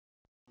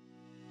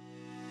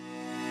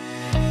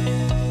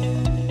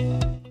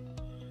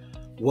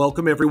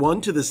Welcome,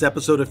 everyone, to this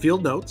episode of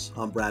Field Notes.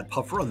 I'm Brad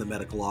Puffer on the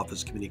Medical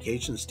Office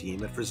Communications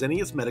team at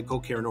Fresenius Medical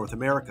Care North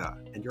America,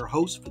 and your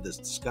host for this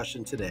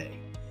discussion today.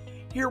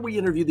 Here we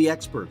interview the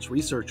experts,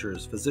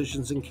 researchers,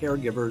 physicians, and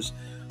caregivers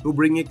who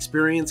bring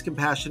experience,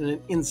 compassion,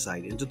 and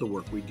insight into the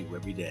work we do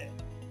every day.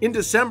 In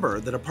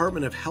December, the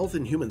Department of Health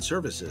and Human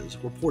Services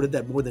reported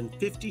that more than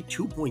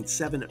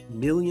 52.7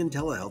 million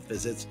telehealth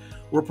visits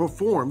were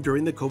performed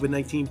during the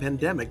COVID-19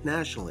 pandemic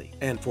nationally.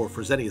 And for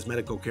Fresenius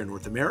Medical Care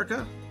North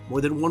America, more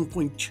than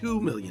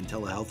 1.2 million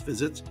telehealth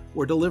visits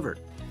were delivered.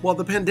 While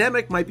the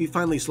pandemic might be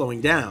finally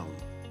slowing down,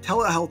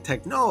 telehealth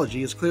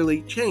technology has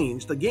clearly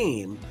changed the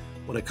game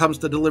when it comes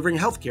to delivering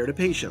healthcare to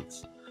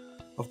patients.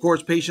 Of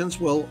course, patients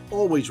will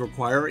always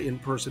require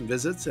in-person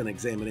visits and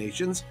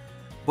examinations,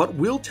 but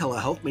will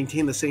telehealth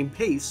maintain the same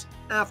pace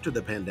after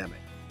the pandemic?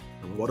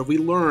 And what have we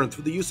learned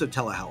through the use of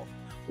telehealth?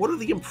 What are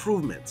the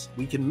improvements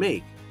we can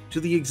make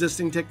to the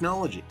existing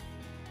technology?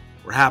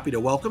 We're happy to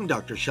welcome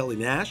Dr. Shelly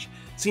Nash,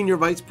 Senior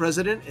Vice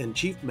President and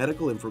Chief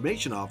Medical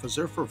Information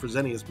Officer for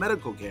Fresenius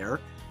Medical Care,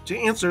 to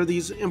answer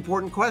these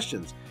important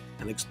questions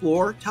and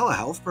explore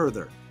telehealth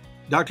further.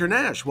 Dr.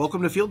 Nash,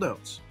 welcome to Field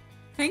Notes.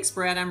 Thanks,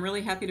 Brad. I'm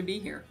really happy to be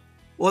here.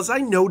 Well, as I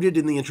noted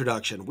in the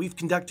introduction, we've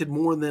conducted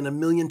more than 1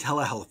 million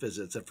telehealth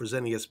visits at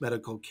Fresenius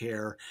Medical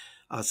Care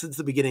since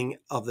the beginning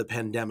of the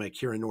pandemic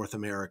here in North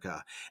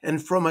America.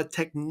 And from a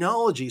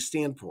technology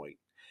standpoint,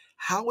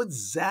 how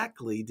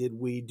exactly did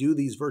we do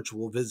these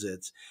virtual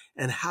visits,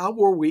 and how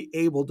were we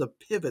able to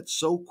pivot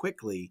so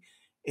quickly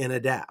and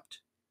adapt?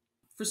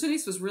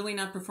 Fresenius was really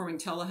not performing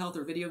telehealth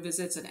or video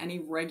visits at any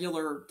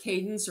regular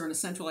cadence or in a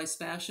centralized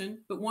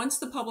fashion. But once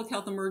the public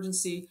health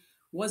emergency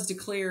was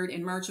declared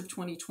in March of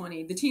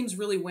 2020, the teams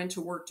really went to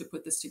work to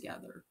put this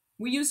together.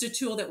 We used a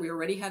tool that we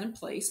already had in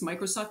place,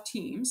 Microsoft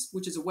Teams,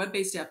 which is a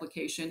web-based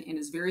application and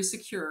is very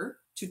secure,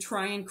 to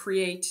try and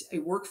create a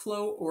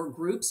workflow or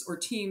groups or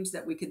teams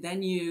that we could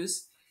then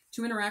use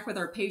to interact with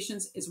our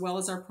patients as well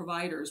as our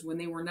providers when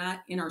they were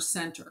not in our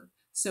center.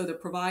 So the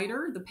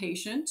provider, the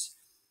patient,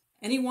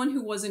 anyone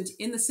who wasn't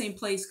in the same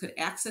place could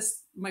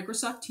access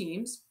Microsoft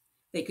Teams.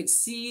 They could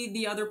see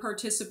the other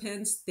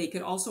participants. They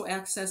could also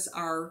access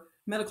our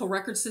medical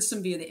record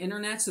system via the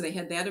internet, so they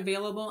had that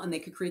available, and they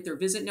could create their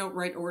visit note,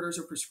 write orders,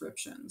 or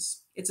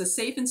prescriptions. It's a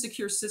safe and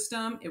secure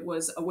system. It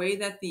was a way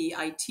that the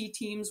IT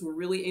teams were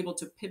really able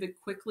to pivot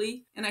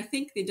quickly, and I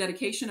think the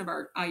dedication of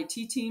our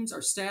IT teams,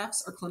 our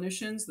staffs, our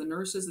clinicians, the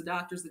nurses, the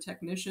doctors, the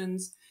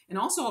technicians, and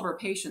also all of our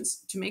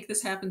patients to make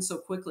this happen so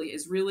quickly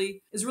is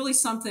really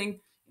something,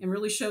 and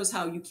really shows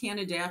how you can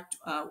adapt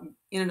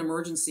in an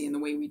emergency in the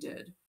way we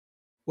did.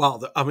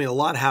 Well, a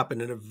lot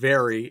happened in a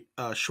very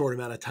short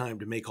amount of time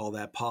to make all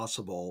that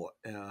possible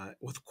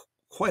with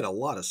quite a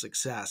lot of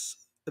success.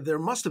 There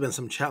must have been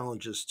some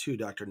challenges too,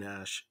 Dr.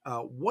 Nash.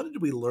 What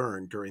did we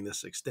learn during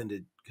this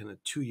extended kind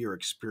of 2-year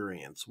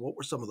experience? What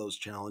were some of those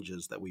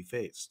challenges that we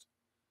faced?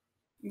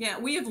 Yeah,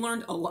 we have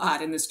learned a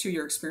lot in this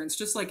 2-year experience,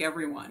 just like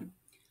everyone.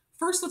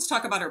 First, let's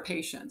talk about our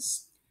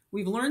patients.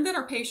 We've learned that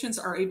our patients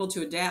are able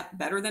to adapt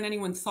better than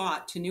anyone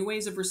thought to new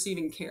ways of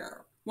receiving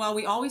care. While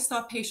we always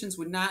thought patients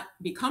would not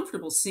be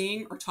comfortable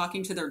seeing or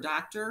talking to their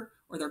doctor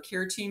or their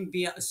care team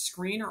via a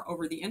screen or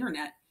over the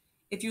internet,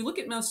 if you look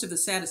at most of the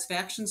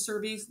satisfaction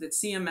surveys that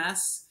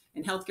CMS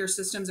and healthcare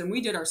systems, and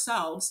we did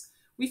ourselves,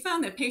 we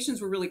found that patients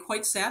were really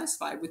quite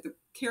satisfied with the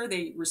care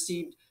they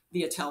received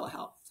via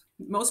telehealth.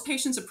 Most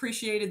patients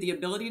appreciated the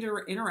ability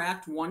to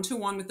interact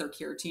one-to-one with their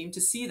care team, to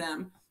see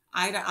them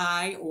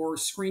eye-to-eye or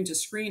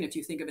screen-to-screen, if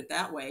you think of it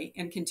that way,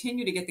 and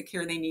continue to get the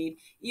care they need,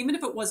 even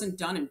if it wasn't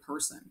done in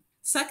person.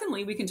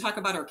 Secondly, we can talk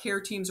about our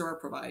care teams or our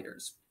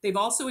providers. They've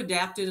also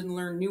adapted and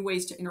learned new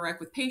ways to interact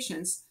with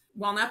patients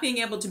while not being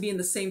able to be in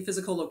the same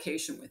physical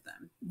location with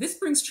them. This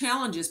brings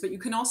challenges, but you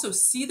can also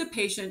see the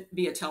patient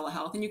via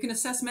telehealth, and you can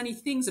assess many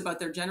things about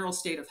their general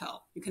state of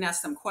health. You can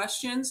ask them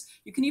questions.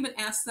 You can even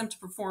ask them to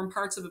perform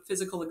parts of a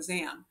physical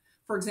exam.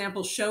 For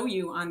example, show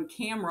you on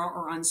camera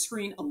or on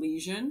screen a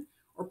lesion,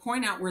 or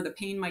point out where the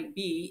pain might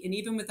be, and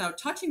even without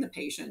touching the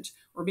patient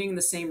or being in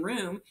the same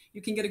room,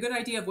 you can get a good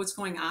idea of what's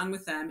going on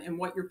with them and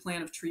what your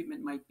plan of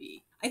treatment might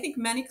be. I think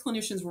many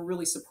clinicians were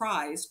really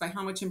surprised by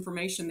how much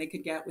information they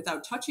could get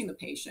without touching the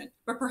patient,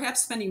 but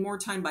perhaps spending more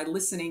time by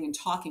listening and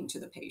talking to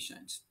the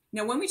patient.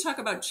 Now, when we talk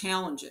about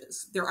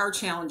challenges, there are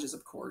challenges,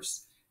 of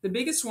course. The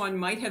biggest one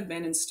might have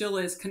been and still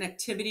is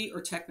connectivity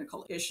or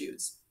technical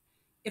issues.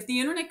 If the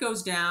internet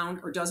goes down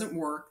or doesn't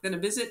work, then a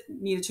visit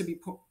needed to be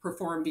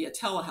performed via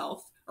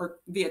telehealth or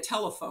via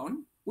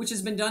telephone, which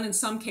has been done in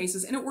some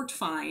cases, and it worked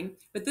fine,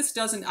 but this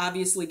doesn't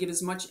obviously give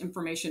as much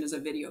information as a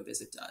video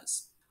visit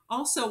does.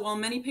 Also, while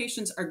many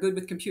patients are good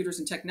with computers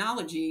and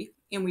technology,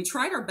 and we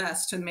tried our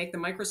best to make the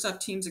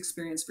Microsoft Teams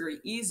experience very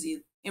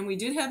easy, and we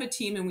did have a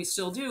team, and we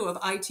still do, of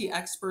IT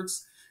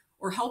experts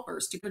or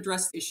helpers to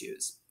address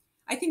issues.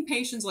 I think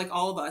patients, like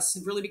all of us,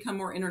 have really become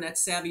more internet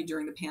savvy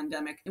during the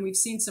pandemic, and we've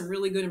seen some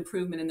really good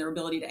improvement in their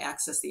ability to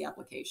access the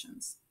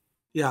applications.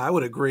 Yeah, I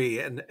would agree.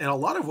 And a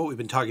lot of what we've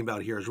been talking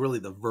about here is really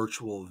the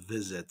virtual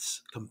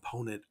visits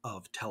component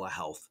of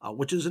telehealth,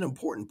 which is an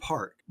important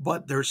part.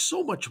 But there's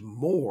so much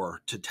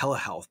more to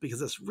telehealth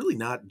because it's really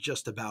not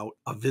just about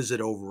a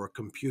visit over a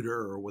computer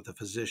or with a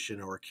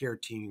physician or a care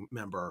team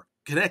member.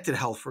 Connected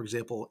health, for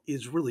example,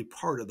 is really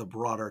part of the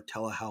broader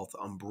telehealth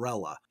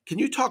umbrella. Can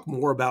you talk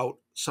more about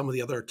some of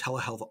the other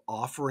telehealth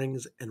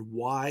offerings and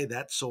why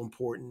that's so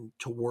important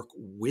to work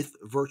with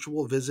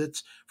virtual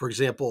visits? For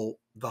example,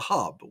 the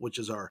Hub, which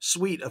is our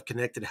suite of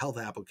connected health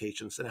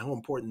applications, and how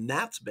important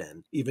that's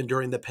been even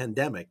during the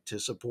pandemic to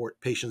support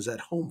patients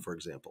at home, for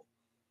example.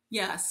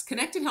 Yes,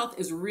 connected health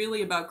is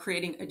really about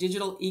creating a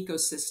digital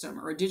ecosystem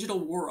or a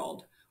digital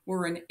world where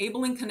we're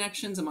enabling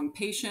connections among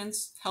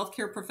patients,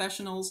 healthcare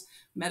professionals,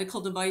 medical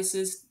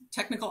devices,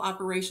 technical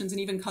operations, and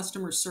even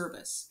customer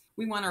service.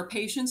 We want our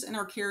patients and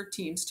our care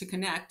teams to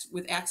connect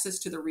with access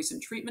to their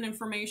recent treatment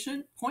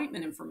information,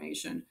 appointment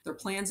information, their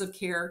plans of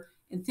care,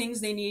 and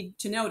things they need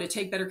to know to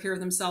take better care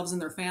of themselves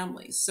and their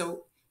families.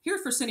 So here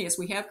at Fresenius,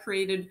 we have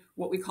created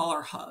what we call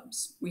our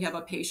hubs. We have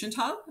a patient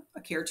hub,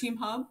 a care team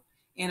hub,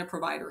 and a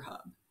provider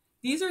hub.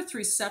 These are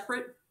three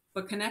separate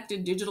but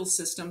connected digital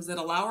systems that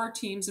allow our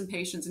teams and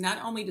patients not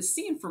only to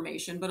see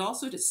information, but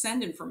also to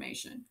send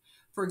information.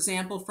 For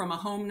example, from a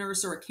home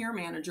nurse or a care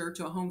manager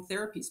to a home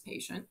therapies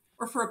patient,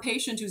 or for a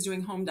patient who's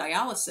doing home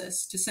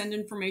dialysis to send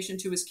information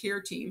to his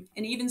care team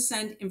and even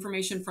send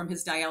information from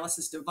his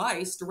dialysis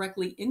device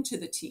directly into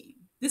the team.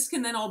 This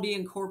can then all be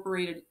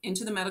incorporated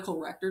into the medical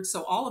record.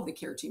 So all of the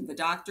care team, the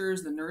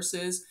doctors, the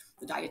nurses,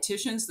 the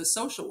dietitians, the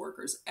social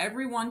workers,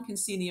 everyone can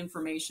see the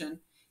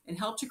information and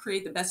help to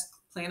create the best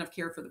plan of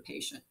care for the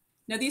patient.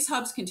 Now, these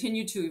hubs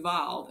continue to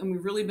evolve, and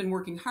we've really been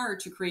working hard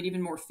to create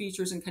even more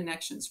features and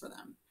connections for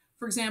them.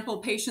 For example,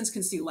 patients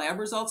can see lab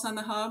results on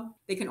the hub.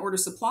 They can order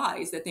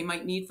supplies that they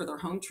might need for their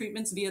home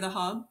treatments via the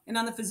hub. And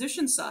on the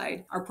physician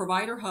side, our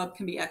provider hub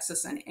can be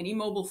accessed on any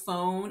mobile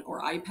phone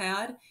or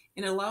iPad,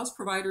 and it allows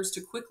providers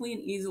to quickly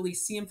and easily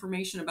see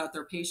information about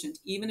their patient,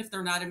 even if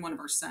they're not in one of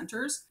our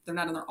centers, they're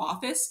not in their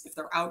office, if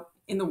they're out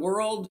in the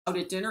world, out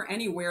at dinner,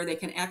 anywhere, they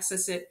can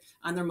access it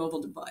on their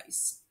mobile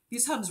device.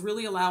 These hubs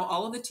really allow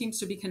all of the teams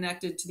to be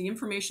connected to the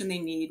information they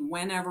need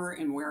whenever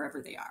and wherever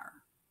they are.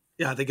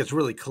 Yeah, I think it's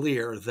really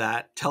clear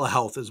that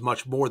telehealth is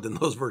much more than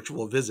those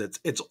virtual visits.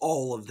 It's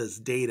all of this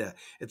data,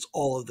 it's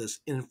all of this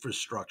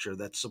infrastructure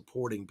that's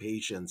supporting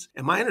patients.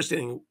 And my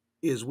understanding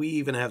is we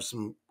even have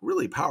some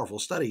really powerful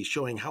studies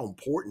showing how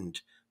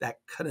important that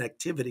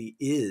connectivity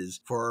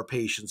is for our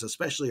patients,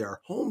 especially our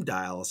home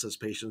dialysis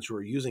patients who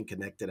are using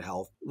connected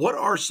health. What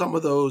are some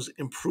of those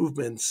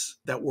improvements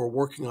that we're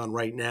working on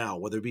right now,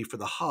 whether it be for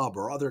the hub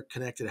or other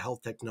connected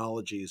health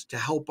technologies to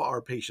help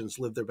our patients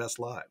live their best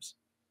lives?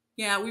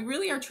 Yeah, we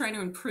really are trying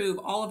to improve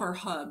all of our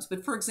hubs.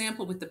 But for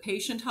example, with the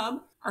patient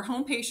hub, our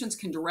home patients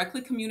can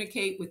directly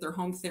communicate with their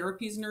home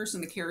therapies nurse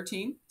and the care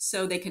team.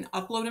 So they can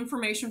upload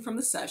information from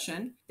the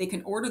session. They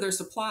can order their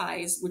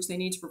supplies, which they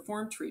need to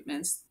perform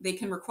treatments. They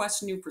can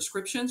request new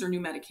prescriptions or new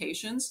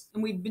medications.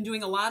 And we've been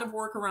doing a lot of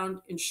work around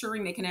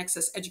ensuring they can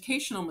access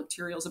educational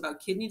materials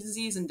about kidney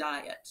disease and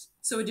diet.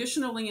 So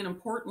additionally and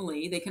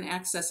importantly, they can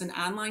access an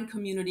online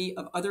community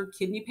of other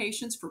kidney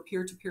patients for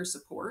peer-to-peer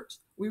support.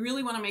 We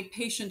really want to make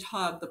Patient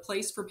Hub the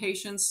place for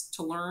patients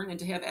to learn and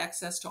to have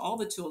access to all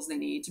the tools they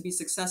need to be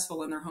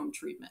successful in their home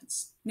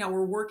treatments. Now,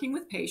 we're working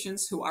with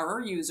patients who are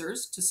our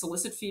users to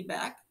solicit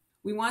feedback.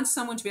 We want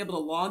someone to be able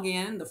to log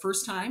in the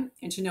first time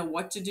and to know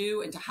what to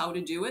do and to how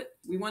to do it.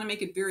 We want to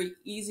make it very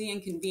easy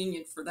and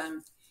convenient for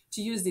them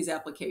to use these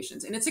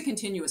applications, and it's a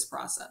continuous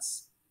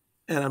process.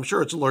 And I'm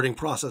sure it's a learning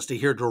process to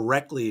hear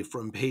directly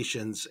from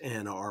patients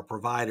and our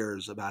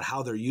providers about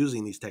how they're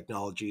using these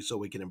technologies so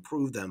we can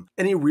improve them.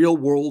 Any real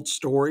world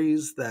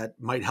stories that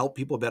might help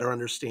people better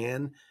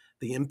understand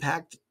the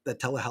impact that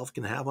telehealth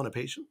can have on a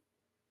patient?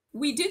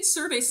 We did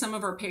survey some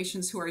of our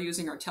patients who are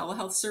using our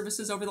telehealth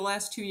services over the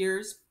last 2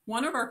 years.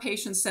 One of our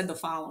patients said the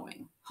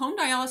following: "Home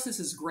dialysis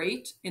is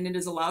great and it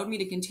has allowed me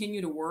to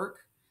continue to work.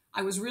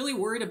 I was really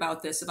worried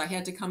about this if I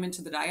had to come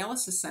into the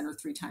dialysis center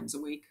 3 times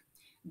a week.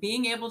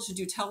 Being able to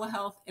do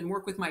telehealth and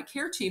work with my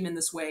care team in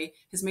this way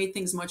has made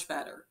things much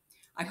better.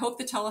 I hope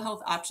the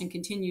telehealth option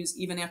continues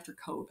even after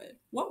COVID."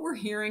 What we're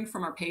hearing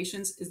from our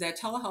patients is that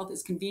telehealth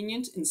is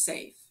convenient and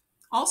safe.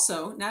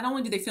 Also, not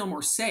only do they feel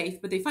more safe,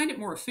 but they find it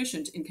more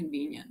efficient in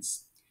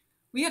convenience.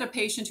 We had a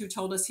patient who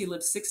told us he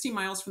lived 60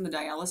 miles from the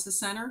dialysis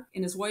center,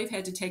 and his wife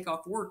had to take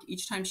off work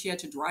each time she had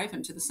to drive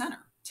him to the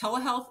center.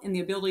 Telehealth and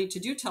the ability to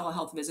do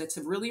telehealth visits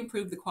have really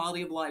improved the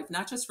quality of life,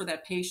 not just for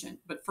that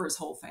patient, but for his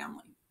whole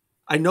family.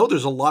 I know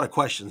there's a lot of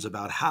questions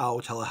about how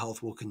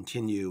telehealth will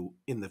continue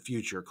in the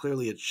future.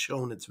 Clearly, it's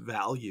shown its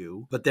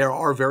value, but there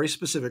are very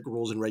specific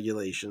rules and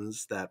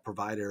regulations that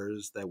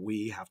providers that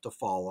we have to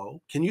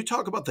follow. Can you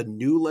talk about the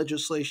new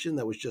legislation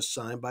that was just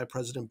signed by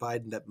President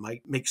Biden that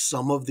might make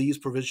some of these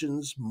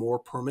provisions more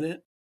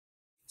permanent?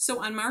 So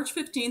on March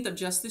 15th of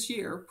just this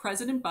year,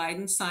 President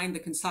Biden signed the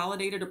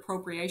Consolidated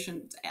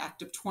Appropriations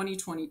Act of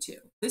 2022.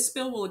 This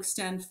bill will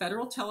extend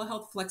federal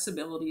telehealth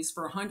flexibilities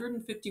for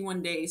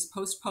 151 days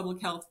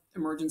post-public health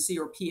emergency,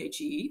 or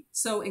PHE.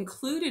 So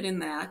included in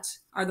that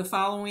are the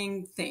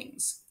following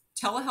things.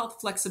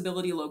 Telehealth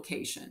flexibility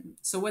location.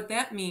 So what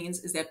that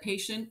means is that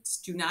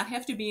patients do not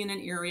have to be in an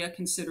area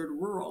considered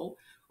rural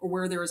or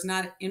where there is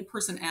not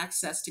in-person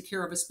access to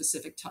care of a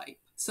specific type.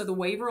 So the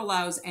waiver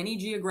allows any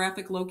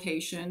geographic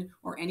location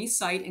or any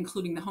site,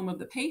 including the home of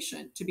the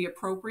patient, to be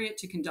appropriate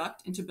to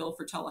conduct and to bill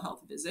for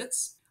telehealth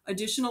visits.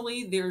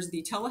 Additionally, there's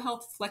the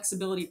telehealth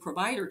flexibility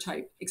provider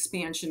type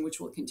expansion, which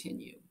will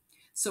continue.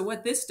 So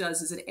what this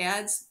does is it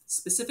adds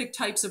specific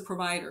types of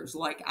providers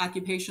like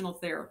occupational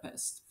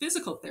therapists,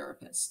 physical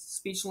therapists,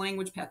 speech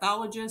language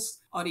pathologists,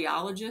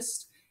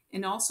 audiologists,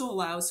 and also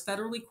allows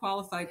federally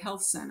qualified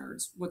health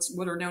centers,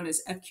 what are known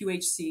as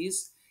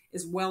FQHCs,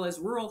 as well as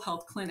rural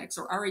health clinics,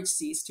 or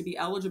RHCs, to be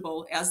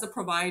eligible as the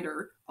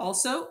provider.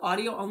 Also,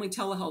 audio-only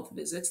telehealth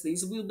visits,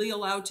 these will be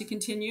allowed to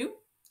continue.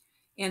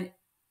 And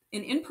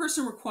an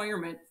in-person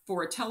requirement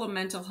for a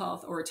telemental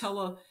health or a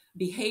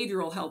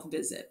telebehavioral health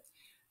visit,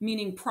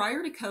 meaning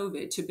prior to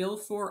COVID, to bill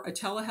for a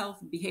telehealth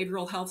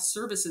behavioral health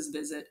services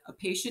visit, a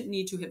patient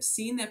need to have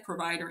seen that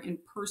provider in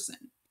person.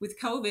 With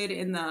COVID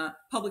and the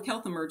public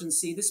health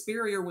emergency, this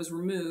barrier was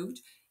removed,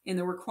 and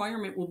the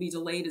requirement will be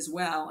delayed as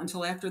well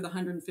until after the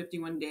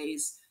 151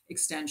 days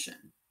extension.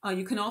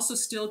 You can also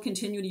still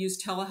continue to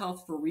use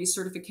telehealth for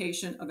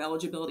recertification of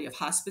eligibility of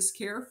hospice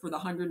care for the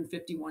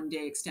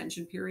 151-day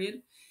extension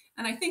period.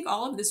 And I think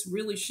all of this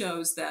really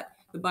shows that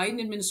the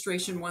Biden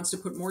administration wants to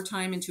put more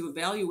time into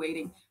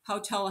evaluating how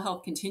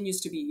telehealth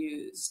continues to be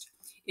used.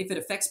 If it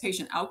affects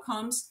patient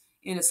outcomes,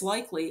 and it's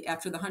likely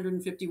after the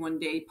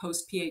 151-day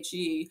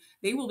post-PHE,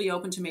 they will be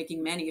open to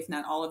making many, if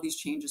not all, of these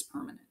changes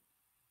permanent.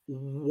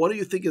 What do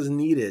you think is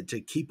needed to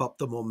keep up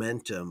the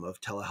momentum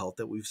of telehealth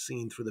that we've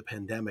seen through the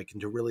pandemic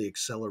and to really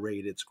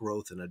accelerate its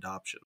growth and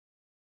adoption?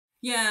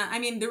 Yeah, I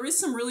mean, there is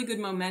some really good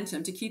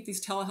momentum to keep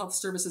these telehealth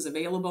services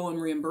available and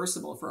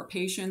reimbursable for our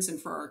patients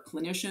and for our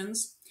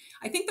clinicians.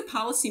 I think the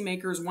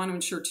policymakers want to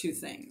ensure two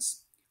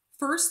things.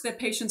 First, that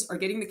patients are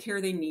getting the care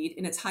they need,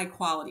 and it's high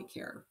quality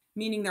care,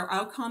 meaning their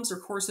outcomes or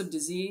course of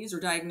disease or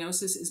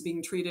diagnosis is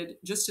being treated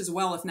just as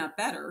well, if not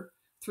better,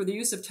 through the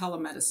use of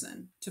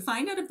telemedicine. To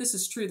find out if this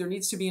is true, there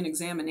needs to be an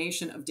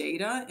examination of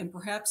data and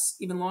perhaps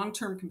even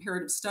long-term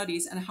comparative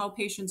studies on how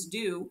patients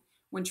do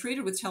when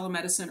treated with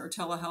telemedicine or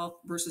telehealth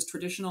versus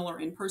traditional or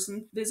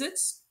in-person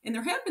visits. And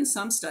there have been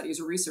some studies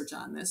or research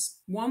on this.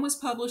 One was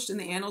published in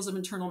the Annals of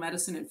Internal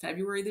Medicine in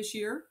February this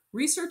year.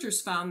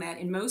 Researchers found that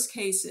in most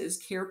cases,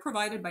 care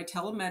provided by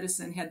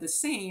telemedicine had the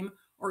same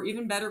or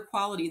even better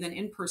quality than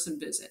in-person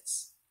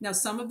visits. Now,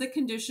 some of the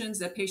conditions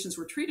that patients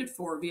were treated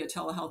for via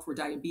telehealth were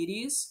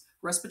diabetes,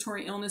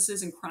 respiratory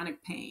illnesses, and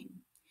chronic pain.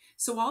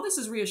 So while this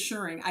is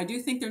reassuring, I do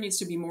think there needs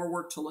to be more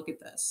work to look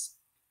at this.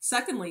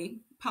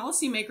 Secondly,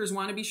 policymakers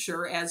want to be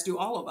sure, as do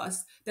all of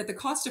us, that the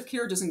cost of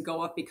care doesn't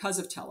go up because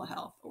of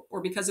telehealth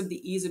or because of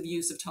the ease of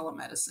use of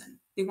telemedicine.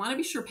 They want to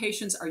be sure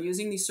patients are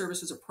using these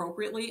services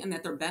appropriately and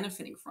that they're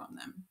benefiting from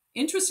them.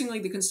 Interestingly,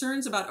 the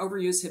concerns about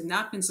overuse have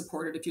not been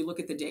supported if you look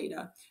at the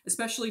data,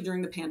 especially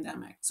during the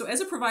pandemic. So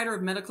as a provider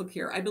of medical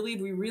care, I believe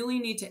we really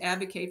need to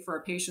advocate for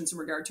our patients in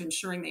regard to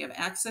ensuring they have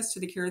access to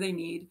the care they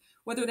need,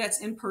 whether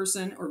that's in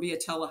person or via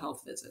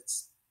telehealth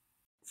visits.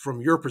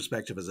 From your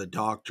perspective as a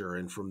doctor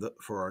and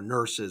for our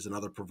nurses and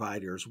other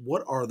providers,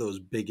 what are those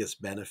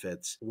biggest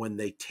benefits when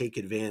they take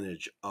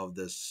advantage of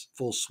this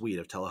full suite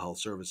of telehealth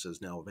services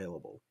now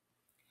available?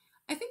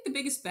 I think the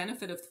biggest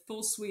benefit of the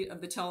full suite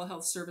of the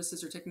telehealth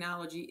services or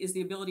technology is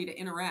the ability to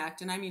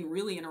interact, and I mean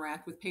really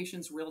interact with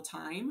patients real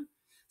time.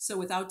 So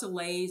without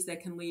delays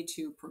that can lead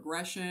to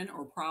progression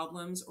or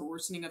problems or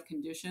worsening of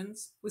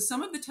conditions. With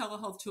some of the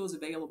telehealth tools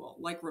available,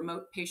 like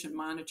remote patient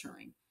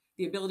monitoring,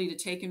 the ability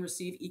to take and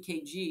receive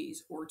EKGs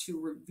or to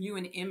review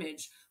an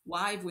image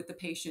live with the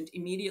patient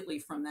immediately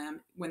from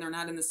them when they're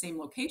not in the same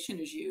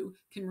location as you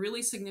can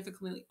really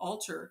significantly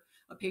alter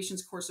a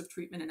patient's course of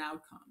treatment and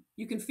outcome.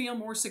 You can feel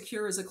more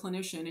secure as a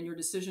clinician in your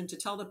decision to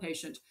tell the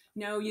patient,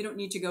 no, you don't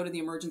need to go to the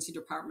emergency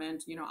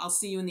department, I'll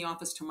see you in the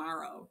office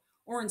tomorrow.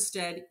 Or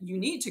instead, you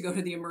need to go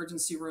to the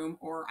emergency room,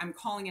 or I'm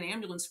calling an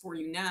ambulance for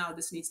you now,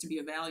 this needs to be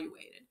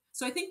evaluated.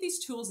 So I think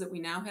these tools that we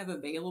now have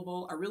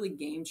available are really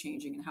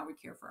game-changing in how we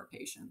care for our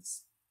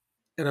patients.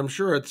 And I'm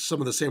sure it's some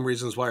of the same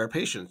reasons why our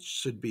patients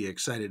should be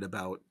excited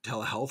about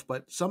telehealth,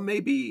 but some may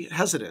be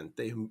hesitant.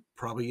 They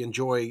probably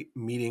enjoy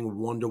meeting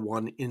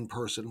one-to-one in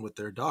person with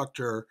their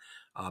doctor.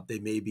 They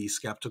may be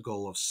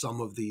skeptical of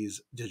some of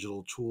these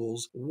digital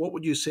tools. What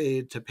would you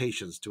say to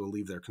patients to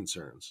alleviate their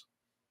concerns?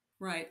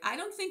 Right. I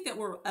don't think that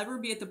we'll ever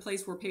be at the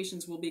place where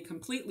patients will be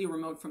completely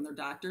remote from their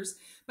doctors,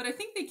 but I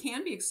think they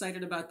can be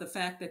excited about the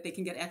fact that they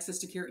can get access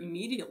to care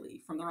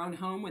immediately from their own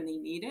home when they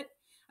need it.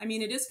 I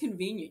mean, it is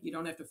convenient. You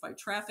don't have to fight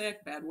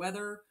traffic, bad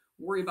weather,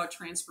 worry about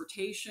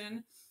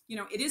transportation.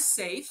 It is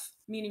safe,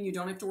 meaning you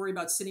don't have to worry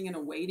about sitting in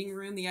a waiting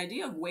room. The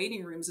idea of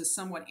waiting rooms is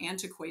somewhat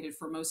antiquated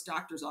for most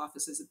doctors'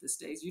 offices at this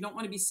stage. You don't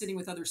want to be sitting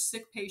with other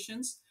sick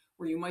patients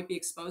where you might be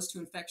exposed to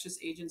infectious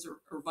agents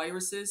or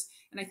viruses.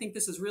 And I think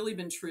this has really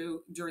been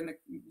true during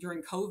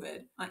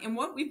COVID. And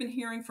what we've been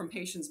hearing from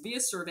patients via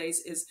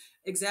surveys is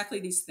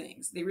exactly these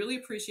things. They really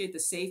appreciate the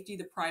safety,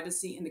 the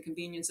privacy, and the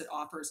convenience it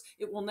offers.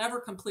 It will never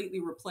completely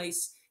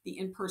replace the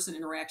in-person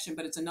interaction,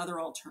 but it's another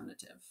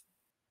alternative.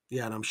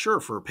 Yeah, and I'm sure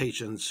for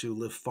patients who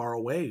live far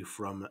away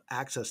from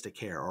access to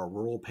care, or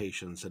rural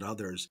patients and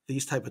others,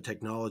 these type of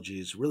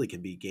technologies really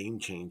can be game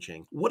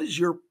changing. What is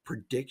your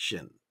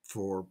prediction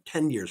for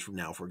 10 years from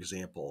now, for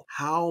example?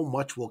 How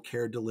much will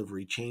care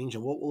delivery change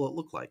and what will it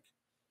look like?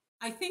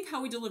 I think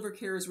how we deliver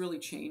care is really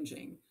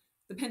changing.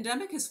 The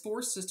pandemic has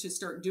forced us to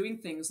start doing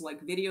things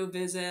like video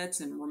visits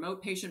and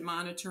remote patient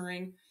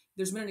monitoring.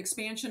 There's been an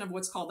expansion of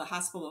what's called the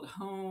hospital at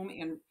home,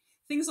 and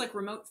things like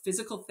remote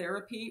physical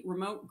therapy,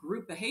 remote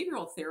group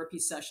behavioral therapy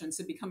sessions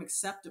have become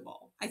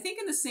acceptable. I think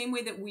in the same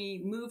way that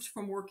we moved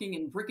from working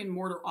in brick and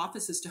mortar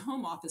offices to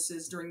home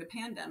offices during the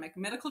pandemic,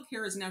 medical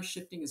care is now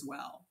shifting as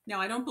well.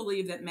 Now, I don't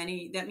believe that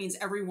means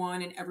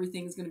everyone and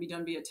everything is going to be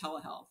done via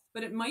telehealth,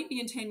 but it might be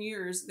in 10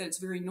 years that it's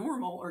very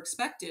normal or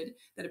expected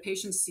that a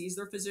patient sees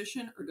their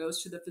physician or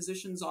goes to the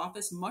physician's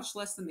office much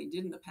less than they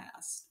did in the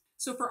past.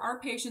 So for our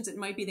patients, it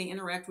might be they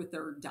interact with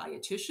their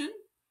dietitian,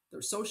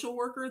 their social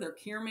worker, their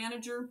care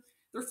manager,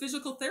 their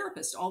physical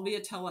therapist, all via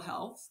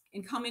telehealth,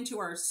 and come into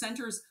our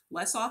centers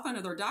less often,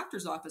 or their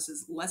doctor's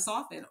offices less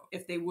often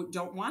if they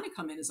don't want to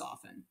come in as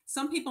often.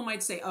 Some people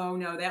might say, oh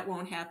no, that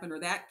won't happen or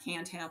that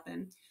can't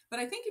happen.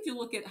 But I think if you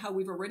look at how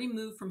we've already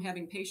moved from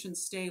having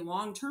patients stay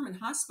long-term in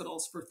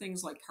hospitals for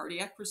things like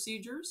cardiac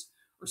procedures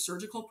or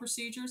surgical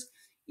procedures,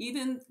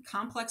 even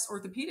complex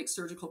orthopedic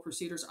surgical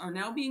procedures are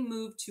now being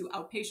moved to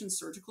outpatient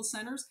surgical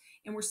centers,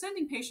 and we're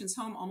sending patients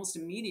home almost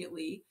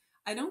immediately.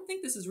 I don't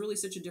think this is really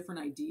such a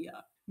different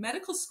idea.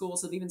 Medical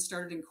schools have even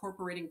started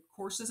incorporating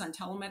courses on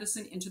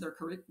telemedicine into their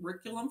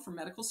curriculum for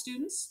medical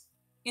students.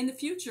 In the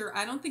future,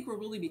 I don't think we'll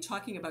really be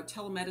talking about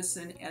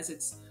telemedicine as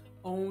its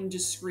own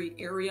discrete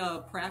area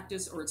of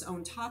practice or its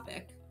own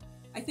topic.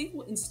 I think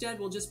instead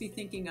we'll just be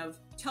thinking of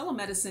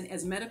telemedicine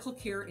as medical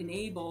care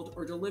enabled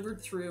or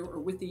delivered through or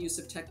with the use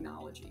of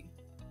technology.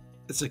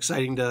 It's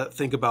exciting to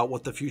think about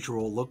what the future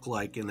will look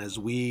like. And as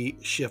we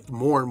shift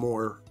more and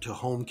more to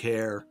home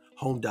care,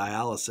 home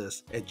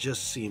dialysis, it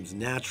just seems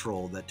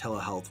natural that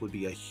telehealth would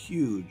be a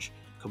huge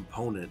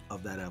component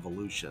of that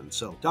evolution.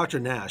 So, Dr.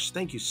 Nash,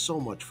 thank you so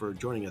much for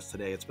joining us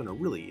today. It's been a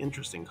really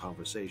interesting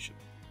conversation.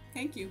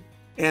 Thank you.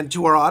 And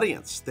to our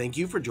audience, thank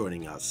you for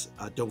joining us.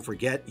 Don't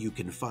forget, you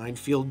can find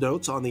Field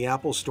Notes on the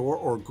Apple Store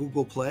or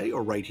Google Play,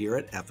 or right here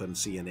at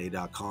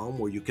fmcna.com,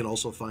 where you can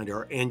also find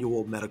our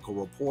annual medical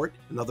report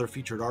and other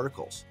featured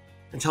articles.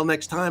 Until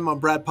next time, I'm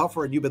Brad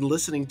Puffer, and you've been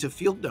listening to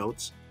Field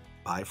Notes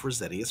by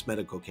Fresenius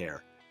Medical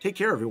Care. Take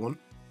care, everyone.